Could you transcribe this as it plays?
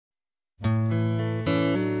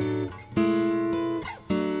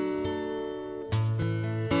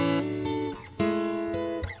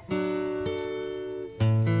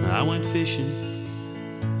I went fishing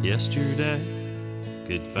yesterday,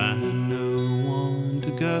 could find no one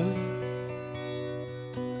to go.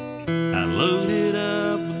 I loaded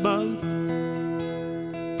up the boat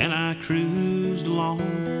and I cruised along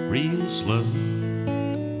real slow,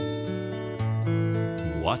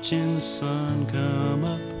 watching the sun come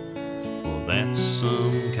up. Well, that's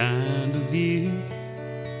some kind of view.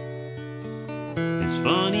 It's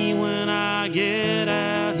funny when I get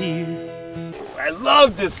out here. I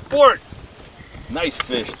love this sport. Nice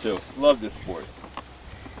fish too. Love this sport.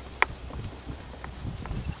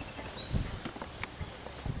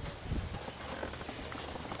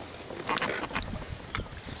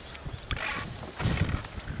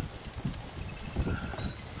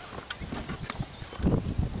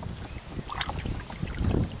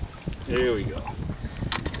 There we go.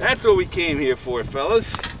 That's what we came here for,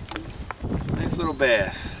 fellas. Nice little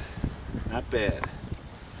bass. Not bad.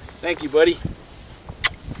 Thank you, buddy.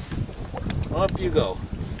 Off you go.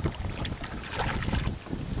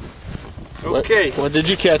 Okay. What did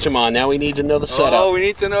you catch him on? Now we need to know the setup. Oh, we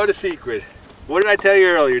need to know the secret. What did I tell you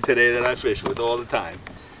earlier today that I fish with all the time?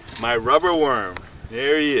 My rubber worm.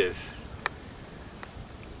 There he is.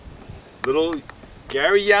 Little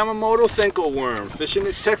Gary Yamamoto Senko worm, fishing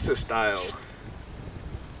it Texas style.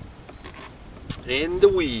 In the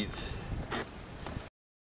weeds.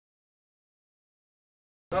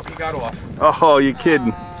 Oh, he got off. Oh, you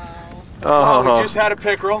kidding. Oh, we just had a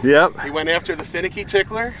pickerel. Yep. He went after the finicky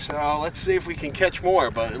tickler, so let's see if we can catch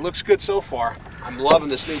more, but it looks good so far. I'm loving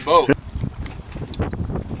this new boat.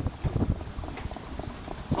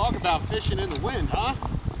 Talk about fishing in the wind, huh?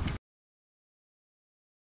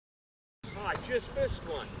 Oh, I just missed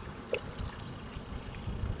one.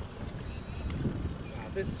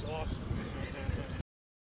 Wow, this is awesome.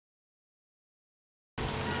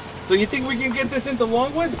 So you think we can get this into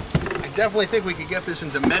Longwood? I definitely think we could get this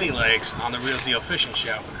into many legs on the Real Deal Fishing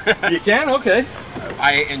Show. You can? Okay.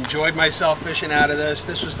 I enjoyed myself fishing out of this.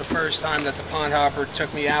 This was the first time that the pond hopper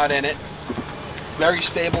took me out in it. Very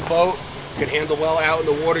stable boat. Could handle well out in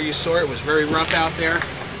the water. You saw it was very rough out there.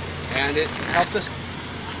 And it helped us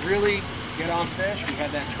really get on fish. We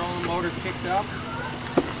had that trolling motor kicked up.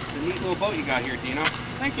 It's a neat little boat you got here, Dino.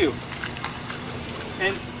 Thank you.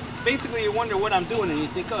 And basically you wonder what I'm doing and you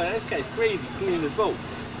think, oh, this guy's crazy cleaning his boat.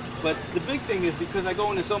 But the big thing is because I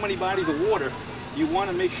go into so many bodies of water, you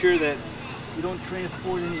want to make sure that you don't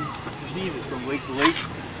transport any diseases from lake to lake.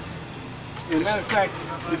 As a matter of fact,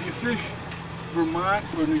 if you fish Vermont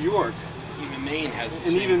or New York, even Maine has the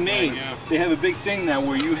and same even Maine, thing, yeah. they have a big thing now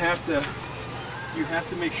where you have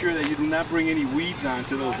to make sure that you do not bring any weeds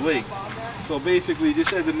onto those lakes. So basically,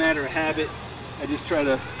 just as a matter of habit, I just try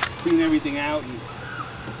to clean everything out and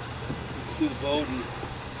do the boat, and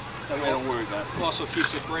that way I don't worry about it. Also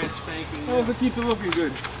keeps it brand spanking. It also keeps it looking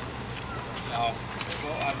good. So,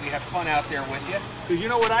 well, we had fun out there with you. Because you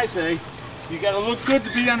know what I say, you got to look good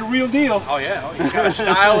to be on the Real Deal. Oh yeah, you got a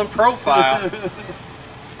style and profile.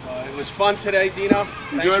 It was fun today, Dino.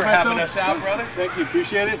 Thanks for having us out, brother. Thank you,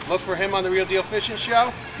 appreciate it. Look for him on the Real Deal Fishing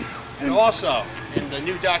Show. And also, in the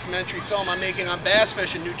new documentary film I'm making on bass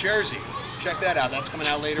fishing in New Jersey. Check that out, that's coming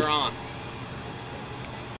out later on.